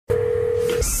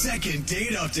Second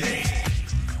date update.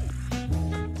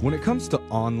 When it comes to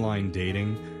online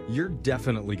dating, you're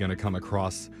definitely going to come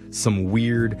across some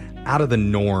weird,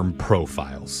 out-of-the-norm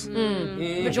profiles.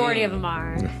 Majority of them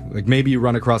are. Like maybe you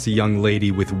run across a young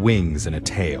lady with wings and a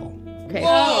tail. Okay.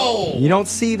 Whoa! You don't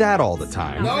see that all the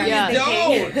time. No, Yeah.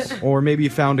 you don't. Or maybe you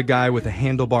found a guy with a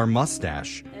handlebar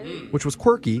mustache, which was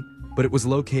quirky, but it was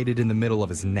located in the middle of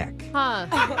his neck. Huh.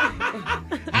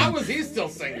 How is he still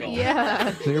single?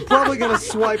 Yeah. So you're probably going to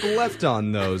swipe left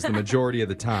on those the majority of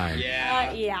the time.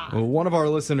 Yeah. Yeah. Well, one of our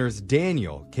listeners,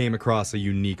 Daniel, came across a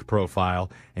unique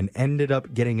profile and ended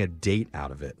up getting a date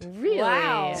out of it. Really?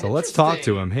 Wow. So let's talk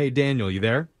to him. Hey, Daniel, you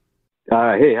there?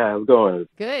 Hey, how's it going?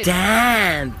 Good.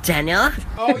 Damn, Daniel.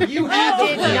 Oh, you had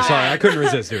did the not. Yeah, sorry, I couldn't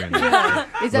resist doing that.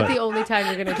 Is that But- the only time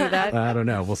you're going to do that? I don't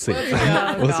know. We'll see.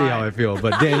 Oh, We'll see God. how I feel.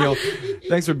 But Daniel,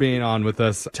 thanks for being on with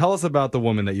us. Tell us about the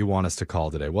woman that you want us to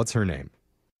call today. What's her name?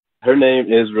 Her name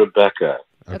is Rebecca.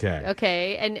 Okay.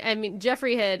 Okay. And I mean,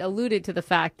 Jeffrey had alluded to the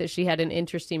fact that she had an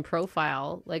interesting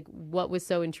profile. Like, what was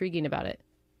so intriguing about it?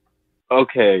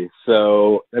 Okay,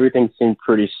 so everything seemed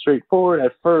pretty straightforward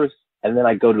at first, and then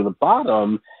I go to the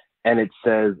bottom, and it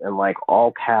says in like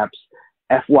all caps,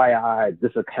 FYI,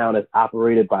 this account is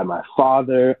operated by my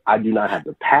father. I do not have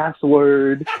the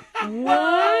password.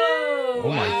 Whoa. Oh,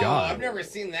 my Wow, God. I've never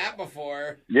seen that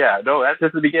before. Yeah, no, that's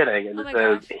just the beginning. And Oh it my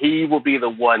says gosh. he will be the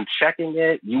one checking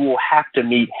it. You will have to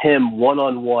meet him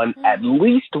one-on-one at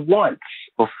least once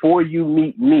before you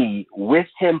meet me with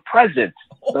him present.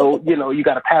 So, you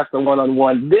got to pass the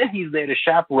one-on-one. Then he's there to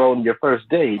chaperone your first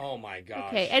date. Oh my gosh.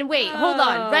 Okay. And wait, hold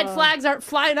on. Red flags aren't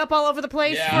flying up all over the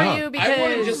place Yeah. for No. you because. I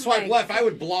wouldn't just swipe left. I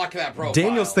would block that profile.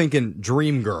 Daniel's thinking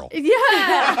dream girl.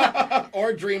 Yeah.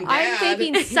 or dream I'm dad.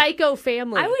 thinking psycho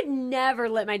family. I would never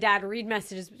let my dad read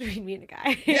messages between me and a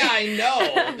guy. Yeah, I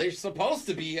know. They're supposed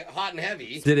to be hot and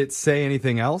heavy. Did it say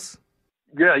anything else?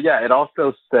 Yeah. It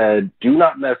also said, do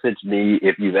not message me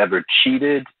if you've ever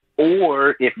cheated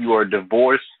or if you are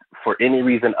divorced for any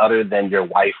reason other than your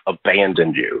wife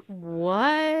abandoned you. What?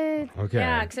 Okay.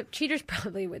 Yeah, except cheaters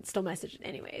probably would still message it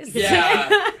anyways. Yeah.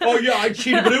 Oh, yeah, I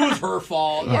cheated, but it was her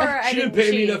fault. Or I She didn't didn't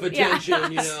pay me cheat. enough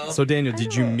attention, you know? So, Daniel,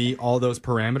 did you meet all those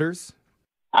parameters?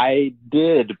 I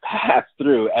did pass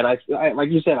through, and I like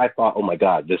you said, I thought, oh my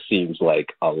God, this seems like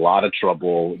a lot of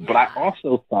trouble. But I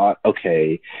also thought,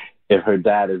 okay, if her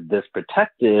dad is this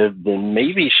protective, then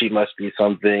maybe she must be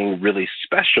something really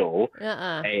special.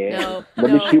 And No.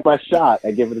 let me shoot my shot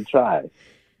and give it a try.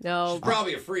 No. She's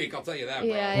probably a freak, I'll tell you that, bro.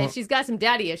 Yeah, and she's got some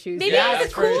daddy issues. Maybe Yeah, he's a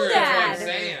that's for cool sure. That's what I'm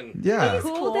dad. saying. Yeah.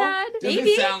 Cool, Cool. dad. Doesn't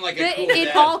Maybe. sound like a cool In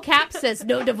dad. all caps says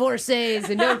no divorcees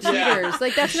and no cheaters. Yeah.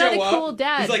 Like that's You not a show up, cool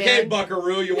dad. He's like, man. hey,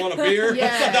 buckaroo, you want a beer?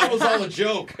 Yeah. That was all a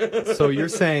joke. So you're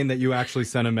saying that you actually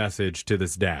sent a message to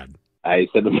this dad? I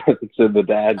sent a message to the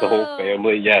dad, the whole Oh.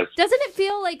 family, yes. Doesn't it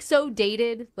feel like so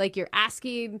dated? Like you're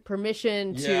asking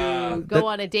permission to Yeah. go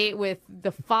on a date with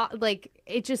the like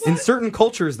it just In certain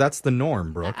cultures, that's the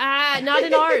norm, Brooke. not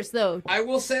in ours though. I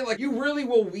will say, like, you really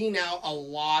will wean out a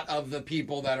lot of the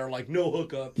people that are like, no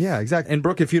hookups. Yeah, exactly. And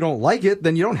Brooke, if you don't like it,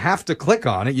 then you don't have to click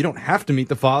on it. You don't have to meet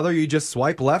the father. You just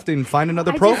swipe left and find another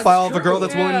I just- profile of a girl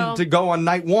that's True. willing to go on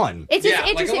night one. It's just Yeah, like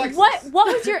interesting. Alexis. What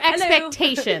was your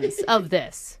expectations of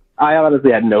this? I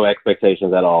honestly had no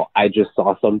expectations at all. I just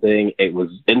saw something. It was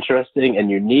interesting and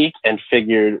unique and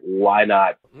figured, why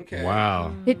not? Okay.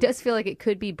 Wow. It does feel like it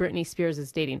could be Britney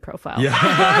Spears' dating profile. Yeah.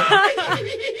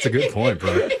 It's a good point,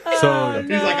 Brooke. So, He's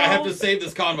like, I have to save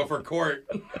this convo for court.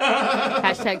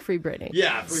 Hashtag free Britney.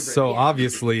 Yeah, free so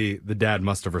obviously the dad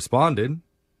must have responded.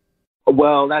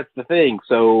 Well, that's the thing.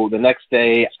 So the next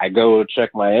day I go check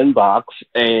my inbox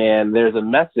and there's a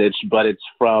message, but it's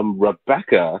from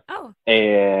Rebecca. Oh.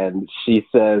 And she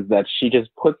says that she just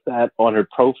puts that on her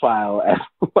profile as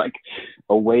like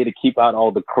a way to keep out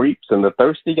all the creeps and the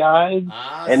thirsty guys.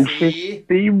 And see? she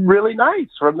seemed really nice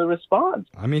from the response.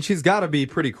 I mean, she's got to be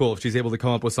pretty cool if she's able to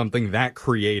come up with something that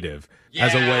creative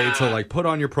as a way to Yeah. like put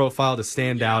on your profile to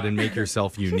stand out and make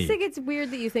yourself I just think unique. it's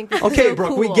weird that you think this is Okay, so Brooke,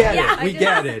 cool. we get Yeah, it. We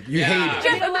get it. You Yeah. hate it.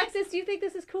 Jeff, Alexis, do you think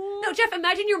this is cool? No, Jeff,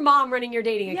 imagine your mom running your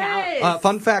dating account. Yes.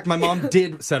 Fun fact, my mom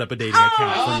did set up a dating account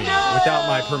for me no. without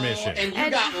my permission. And you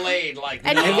And- got laid like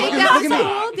and no. you think look that at was me.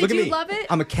 cool? Did Look at you me. love it?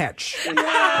 I'm a catch.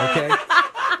 Okay?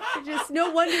 Just no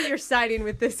wonder you're siding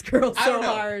with this girl I so don't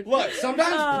know. hard. Look,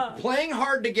 sometimes playing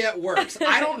hard to get works.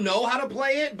 I don't know how to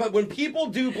play it, but when people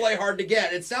do play hard to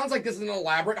get, it sounds like this is an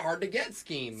elaborate hard to get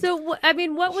scheme. So, I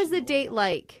mean, what was the date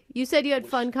like? You said you had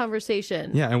fun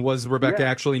conversation. Yeah, and was Rebecca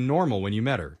actually normal when you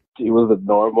met her? She was a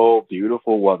normal,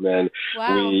 beautiful woman.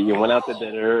 Wow. We went out to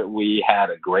dinner. We had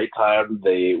a great time.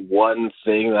 The one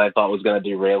thing that I thought was going to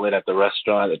derail it at the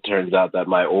restaurant, it turns out that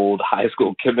my old high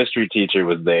school chemistry teacher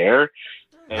was there.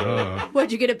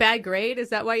 What'd you get a bad grade? Is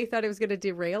that why you thought it was going to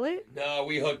derail it? No,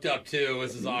 we hooked up too.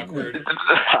 This is awkward.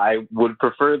 I would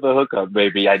prefer the hookup,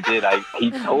 maybe. I did.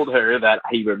 He told her that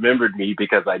he remembered me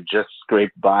because I just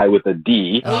scraped by with a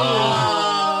D.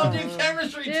 Oh, new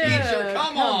chemistry teacher.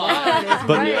 Come on.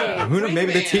 But Right. who knows?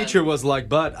 Maybe the Man. teacher was like,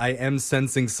 "But I am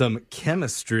sensing some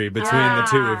chemistry between the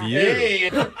two of you." Hey.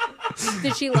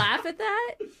 Did she laugh at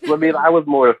that? I mean, I was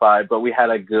mortified, but we had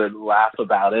a good laugh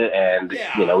about it, and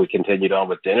Yeah. we continued on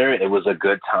with dinner. It was a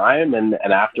good time, and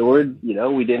afterwards,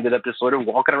 we ended up just sort of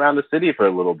walking around the city for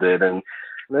a little bit, and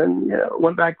then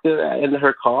went back to in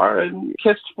her car and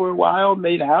kissed for a while,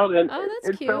 made out, and Oh, that's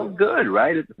it cute. felt good,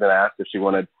 right? It's been asked if she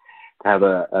wanted to have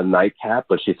a nightcap,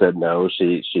 but she said no,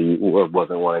 she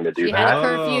wasn't wanting to do She that. had a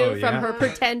curfew Oh, from yeah. her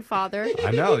pretend father.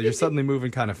 I know, you're suddenly moving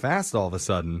kind of fast all of a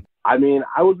sudden. I mean,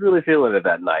 I was really feeling it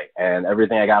that night, and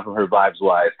everything I got from her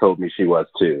vibes-wise told me she was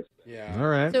too. Yeah. All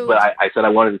right. So, But I said I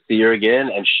wanted to see her again,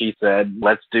 and she said,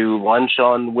 let's do lunch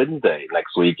on Wednesday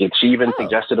next week. And she even Oh.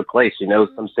 suggested a place,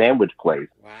 some sandwich place.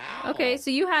 Wow. okay,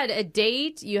 so you had a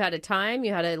date, you had a time,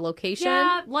 you had a location.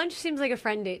 Yeah, lunch seems like a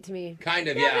friend date to me. Kind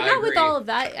of, Yeah, yeah, but I not agree. with all of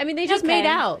that. I mean, they just Okay. made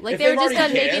out. Like If they were they've just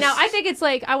done already making out. kissed. I think it's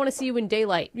like, I want to see you in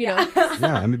daylight, you know?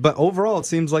 Yeah, I mean, but overall, it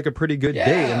seems like a pretty good Yeah.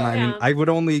 date. And I mean, Yeah. I would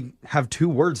only have 2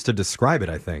 words to describe it,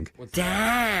 I think.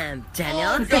 Damn, Daniel.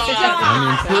 I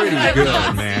mean, pretty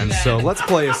good, man. So let's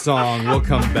play a song. We'll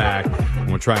come back and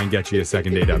we'll try and get you a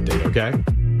second date update, okay?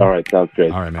 All right, sounds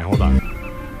great. All right, man, hold on.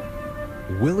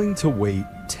 Willing to wait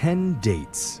 10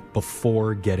 dates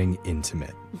before getting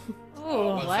intimate.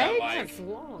 What's that like?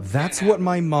 That's what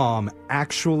my mom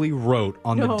actually wrote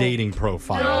on the dating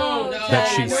profile. No, That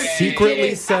she way.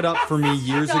 secretly set up for me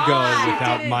years ago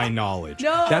without my knowledge.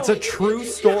 No. That's a true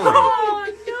story. Oh,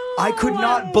 no. I could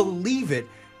not believe it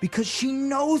because she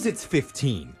knows it's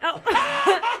 15.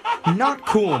 Not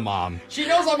cool, Mom. She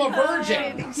knows I'm a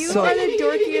virgin. You So- are the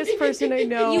dorkiest person I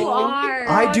know. You are.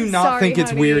 I do I'm not sorry, think it's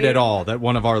honey. weird at all that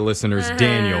one of our listeners,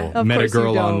 Daniel, Of met a course you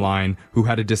girl don't. online who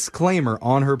had a disclaimer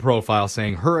on her profile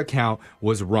saying her account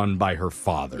was run by her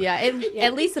father. Yeah,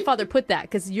 at least the father put that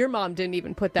because your mom didn't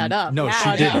even put that up. No, she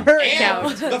on didn't. Her And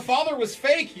account. the father was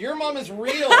fake. Your mom is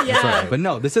real. That's right. But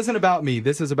no, this isn't about me.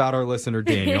 This is about our listener,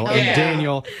 Daniel. Yeah. And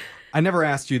Daniel, I never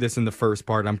asked you this in the first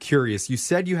part. I'm curious. You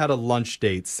said you had a lunch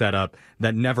date set up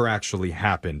that never actually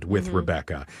happened with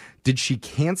Rebecca. Did she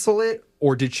cancel it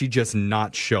or did she just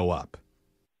not show up?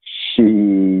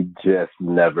 She just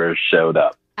never showed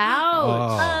up.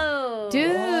 Ouch. Oh.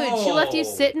 Dude, she left you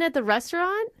sitting at the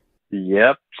restaurant?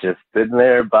 Yep, just sitting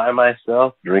there by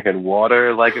myself, drinking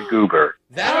water like a goober.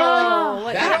 That Oh, only,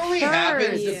 what that only hurt.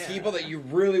 happens to Yeah. people that you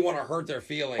really want to hurt their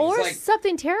feelings. Or like,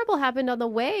 something terrible happened on the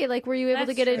way? Like, were you able to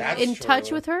That's get true. in That's touch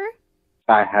true. with her?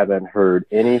 I haven't heard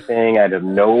anything. I have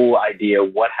no idea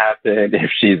what happened, if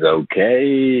she's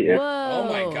okay, if Whoa. oh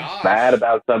my gosh. mad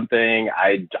about something.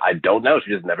 I don't know.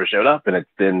 She just never showed up, and it's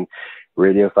been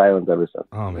radio silence ever since.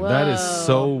 Oh, man, that is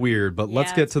so Whoa. weird. But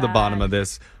let's Yeah, get it's to the bottom bad. of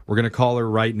this. We're going to call her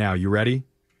right now. You ready?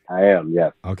 I am,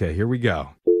 yes. Okay, here we go.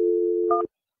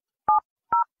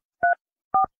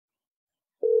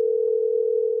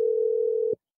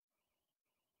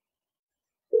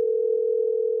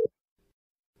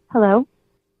 Hello,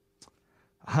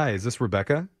 Hi, is this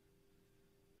Rebecca?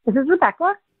 this is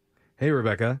Rebecca. Hey,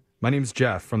 Rebecca. My name's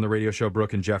Jeff from the radio show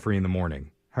Brooke and Jeffrey in the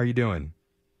Morning. How are you doing?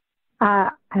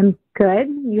 I'm good.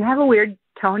 You have a weird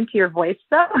tone to your voice,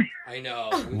 though. I know.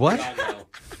 What? We all know.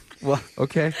 Well,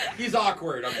 okay. He's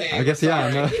awkward, okay? I guess, yeah,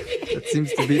 Sorry. no, that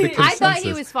seems to be the consensus. I thought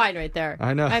he was fine right there.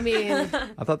 I know. I mean,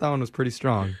 I thought that one was pretty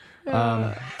strong.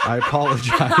 I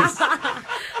apologize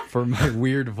for my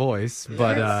weird voice,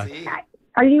 but See?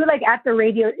 Are you like at the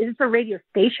radio? Is this a radio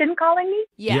station calling me?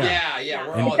 yeah. Yeah,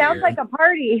 we're And- all It sounds here. like a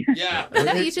party. Yeah.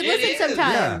 No, you should It listen is.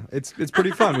 sometime. yeah, it's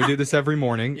pretty fun. We do this every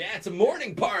morning. Yeah, it's a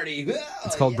morning party.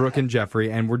 It's called Brooke and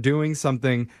Jeffrey, and we're doing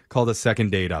something called a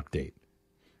second date update.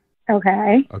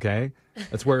 Okay. Okay?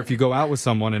 That's where if you go out with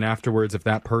someone and afterwards, if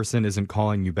that person isn't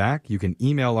calling you back, you can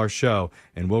email our show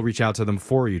and we'll reach out to them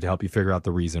for you to help you figure out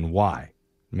the reason why.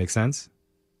 Make sense?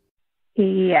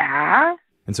 Yeah.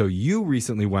 And so you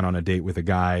recently went on a date with a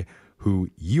guy who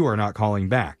you are not calling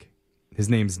back. His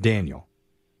name's Daniel.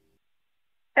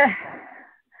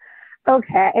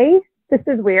 Okay. This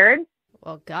is weird.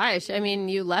 Well, gosh, I mean,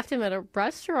 you left him at a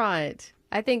restaurant.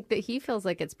 I think that he feels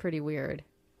like it's pretty weird.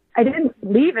 I didn't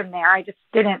leave him there. I just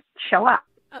didn't show up.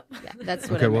 Yeah, that's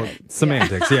what Okay, I well, meant.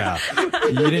 semantics, yeah.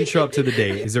 You didn't show up to the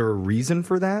date. Is there a reason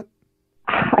for that?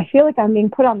 I feel like I'm being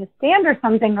put on the stand or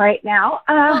something right now.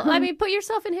 Well, I mean, put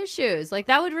yourself in his shoes. Like,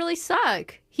 that would really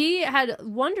suck. He had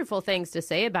wonderful things to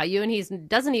say about you, and he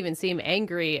doesn't even seem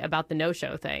angry about the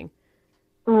no-show thing.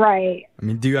 Right. I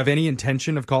mean, do you have any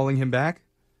intention of calling him back?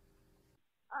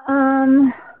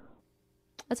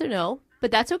 That's a no,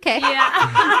 but that's okay.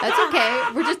 Yeah. That's okay.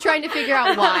 We're just trying to figure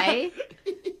out why.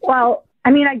 Well,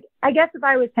 I mean, I guess if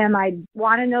I was him, I'd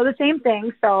want to know the same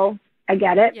thing, so I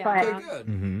get it. Yeah. But Okay, good.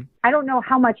 Mm-hmm. I don't know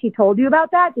how much he told you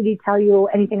about that. Did he tell you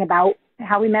anything about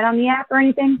how we met on the app or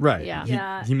anything? Right. Yeah.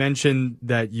 Yeah. He mentioned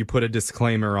that you put a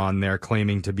disclaimer on there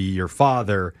claiming to be your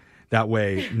father. That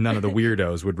way, none of the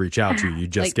weirdos would reach out to you. You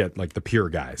just Like, get like the pure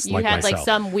guys, You like had myself. like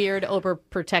some weird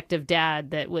overprotective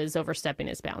dad that was overstepping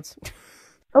his bounds.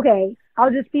 Okay,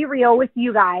 I'll just be real with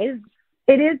you guys.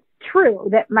 It is true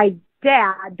that my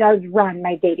dad does run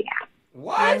my dating app.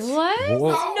 What? What?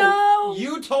 Whoa. No.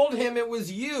 You told him it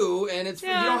was you, and you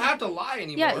don't have to lie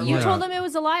anymore. Yeah, you Yeah. told him it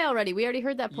was a lie already. We already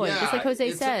heard that point, just like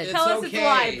Jose said. it's Tell us it's a okay.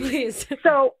 lie, please.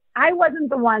 So I wasn't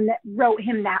the one that wrote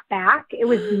him that back. It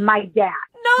was my dad.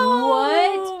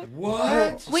 No.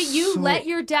 What? Wait, you So- let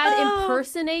your dad No.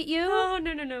 impersonate you?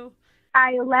 No.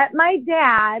 I let my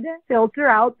dad filter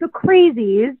out the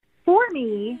crazies for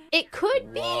me. It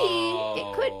could be. Whoa.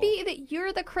 It could be that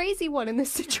you're the crazy one in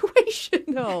this situation,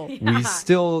 though. We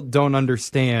still don't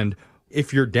understand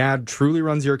if your dad truly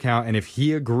runs your account and if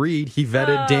he agreed, he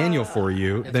vetted Daniel for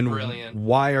you, It's then brilliant.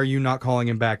 why are you not calling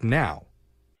him back now?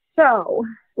 So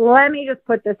let me just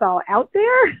put this all out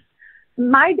there.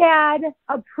 My dad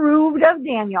approved of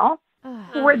Daniel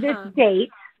for this date,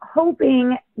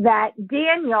 hoping that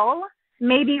Daniel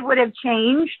maybe would have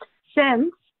changed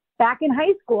since back in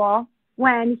high school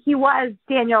when he was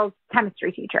Daniel's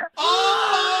chemistry teacher.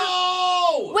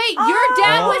 Oh! Wait, your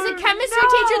dad Oh, was a chemistry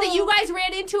teacher that you guys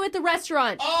ran into at the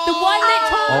restaurant. The one that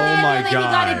told Oh Daniel my that he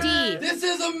got a God. D. This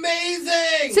is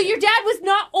amazing! So your dad was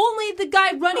not only the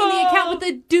guy running the account, but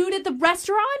the dude at the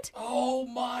restaurant? Oh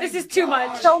my This is too much.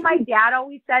 gosh. So my dad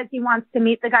always says he wants to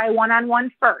meet the guy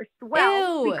one-on-one first.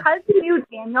 Well, Ew. because he knew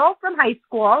Daniel from high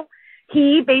school,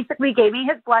 he basically gave me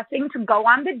his blessing to go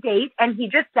on the date, and he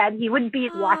just said he would be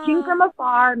watching from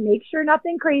afar, make sure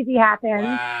nothing crazy happens.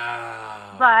 Wow.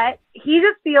 But he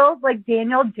just feels like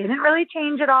Daniel didn't really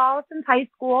change at all since high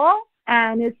school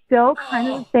and is still kind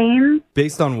of the same.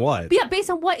 Based on what? Yeah, based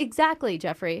on what exactly,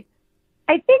 Jeffrey?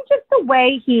 I think just the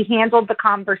way he handled the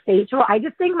conversation. I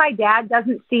just think my dad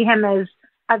doesn't see him as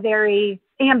a very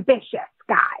ambitious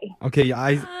guy. Okay,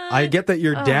 I get that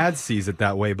your dad sees it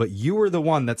that way, but you were the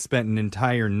one that spent an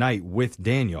entire night with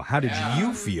Daniel. How did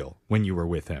you feel when you were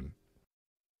with him?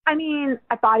 I mean,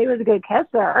 I thought he was a good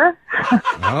kisser.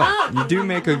 Oh, you do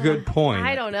make a good point.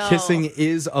 I don't know. Kissing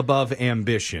is above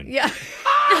ambition Yeah.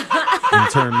 in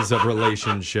terms of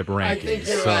relationship I rankings. think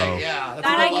you're so right, yeah. That's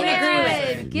That a I lot can of agree with.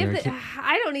 exercise. Give Yeah, it.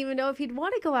 I don't even know if he'd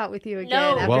want to go out with you again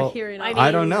No. after Well, hearing all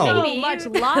I don't know. so Maybe. much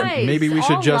lies. maybe we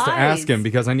should all just lies. ask him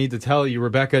because I need to tell you,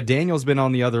 Rebecca, Daniel's been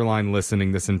on the other line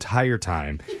listening this entire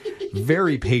time,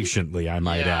 very patiently, I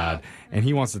might Yeah. add, and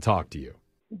he wants to talk to you.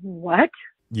 What?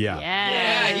 Yeah.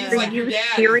 Yeah, he's Are like your you dad.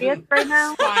 serious He's been right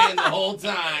now? spying the whole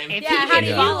time. If Yeah, he how can do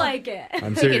you follow- like it? I'm If he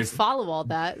can serious. follow all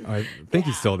that. I think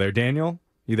he's still there. Daniel,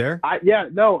 you there? I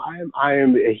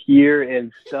am here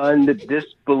in stunned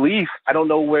disbelief. I don't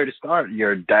know where to start.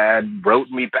 Your dad wrote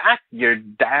me back. Your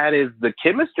dad is the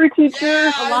chemistry teacher.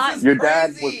 Yeah, this is Your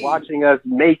dad crazy. was watching us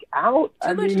make out. Too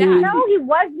I much mean, dad. No, he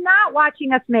was not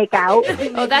watching us make out.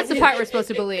 Oh, that's the part we're supposed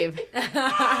to believe.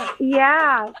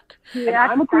 Yeah. and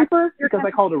I'm a creeper because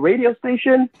I called a radio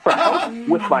station for help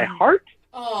with my heart.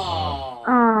 Oh.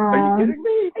 Are you kidding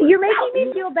me? You're making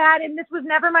me feel bad, and this was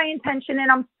never my intention, and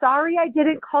I'm sorry I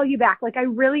didn't call you back. Like, I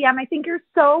really am. I think you're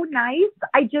so nice.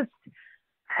 I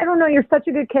don't know, you're such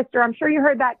a good kisser. I'm sure you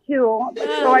heard that too.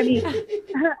 So, I mean,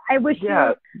 I wish Yeah.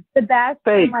 you the best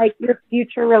in, Thanks. like, your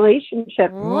future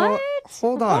relationship. Well,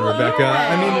 hold on, Rebecca.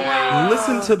 I mean,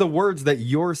 listen to the words that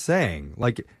you're saying.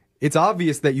 Like, it's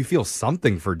obvious that you feel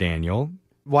something for Daniel.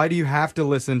 Why do you have to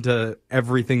listen to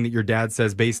everything that your dad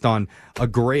says based on a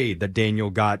grade that Daniel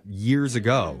got years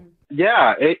ago?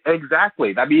 Yeah,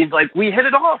 exactly. I mean, like, we hit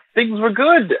it off. Things were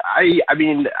good. I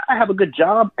mean, I have a good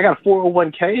job. I got a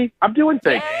 401k. I'm doing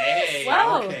things. Hey,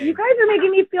 Wow. okay. You guys are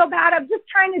making me feel bad. I'm just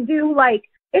trying to do, like,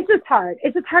 it's just hard.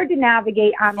 It's just hard to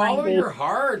navigate online Follow dating. your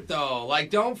heart, though. Like,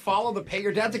 don't follow the pay.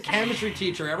 Your dad's a chemistry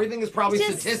teacher. Everything is probably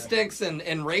Just- statistics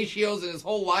and ratios in his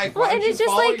whole life. Well, Why and don't it's you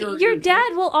just follow like your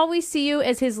dad will always see you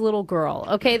as his little girl.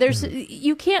 Okay,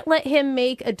 you can't let him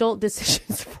make adult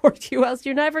decisions for you, else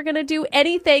you're never going to do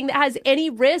anything that has any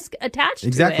risk attached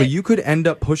Exactly. to it. You could end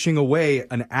up pushing away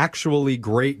an actually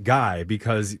great guy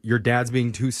because your dad's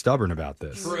being too stubborn about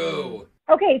this. True.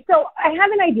 Okay, so I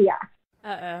have an idea.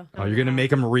 Uh-oh. Oh, you're going to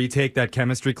make him retake that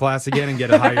chemistry class again and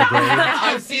get a higher grade?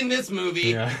 I've seen this movie.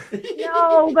 Yeah.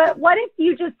 No, but what if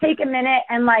you just take a minute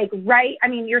and like write? I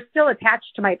mean, you're still attached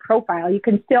to my profile. You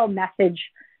can still message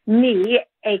me,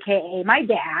 aka my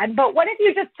dad. But what if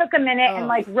you just took a minute and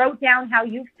like wrote down how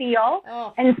you feel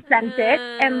and sent it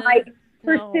and like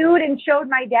pursued and showed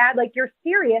my dad like you're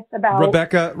serious about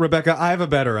Rebecca, I have a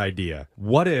better idea.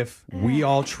 What if we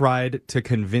all tried to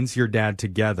convince your dad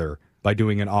together by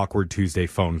doing an awkward Tuesday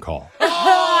phone call?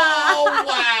 Oh,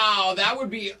 wow. That would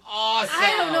be awesome.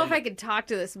 I don't know if I could talk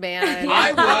to this man.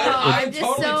 I would. I'd I'm just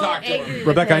totally so talk to him. angry with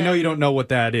Rebecca, I him. know you don't know what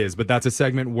that is, but that's a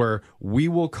segment where we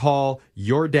will call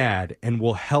your dad and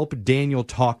we'll help Daniel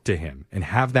talk to him and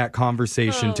have that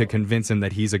conversation to convince him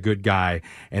that he's a good guy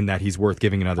and that he's worth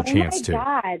giving another chance oh to.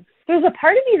 my God. There's a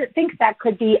part of me that thinks that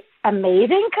could be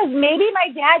amazing because maybe my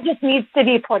dad just needs to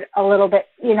be put a little bit,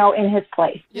 in his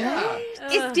place. Yeah.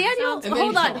 Is Daniel? And then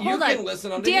Hold on, you hold can on.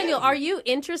 listen on Daniel, demand. are you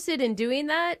interested in doing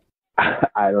that?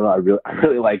 I don't know. I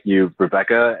really like you,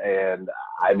 Rebecca, and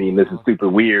I mean this is super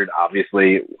weird,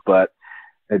 obviously, but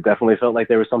it definitely felt like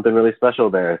there was something really special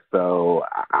there. So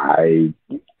I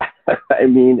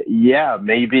mean, yeah,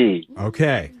 maybe.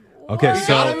 Okay, Got a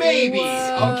so maybe.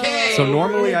 Okay. So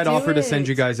normally I'd do offer to it. send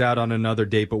you guys out on another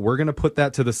date, but we're going to put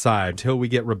that to the side till we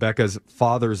get Rebecca's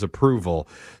father's approval.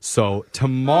 So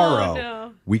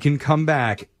tomorrow we can come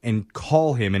back and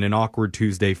call him in an awkward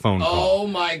Tuesday phone call. Oh,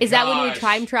 my God. Is that when we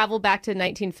time travel back to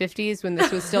 1950s when this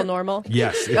was still normal?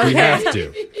 Yes, if we have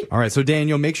to. All right, so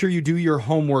Daniel, make sure you do your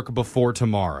homework before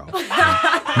tomorrow.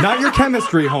 Not your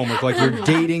chemistry homework, like your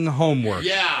dating homework.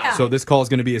 Yeah. So this call is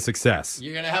going to be a success.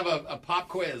 You're going to have a pop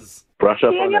quiz. Brush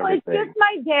up Daniel, on it's everything. just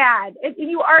my dad.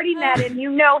 You already met him. You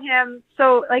know him.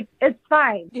 So, like, it's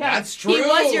fine. That's true. He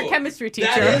was your chemistry teacher.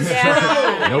 That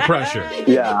is true. No pressure.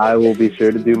 Yeah, I will be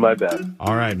sure to do my best.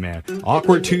 All right, man.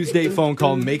 Awkward Tuesday phone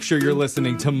call. Make sure you're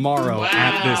listening tomorrow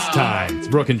at this time. It's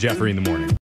Brooke and Jeffrey in the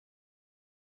morning.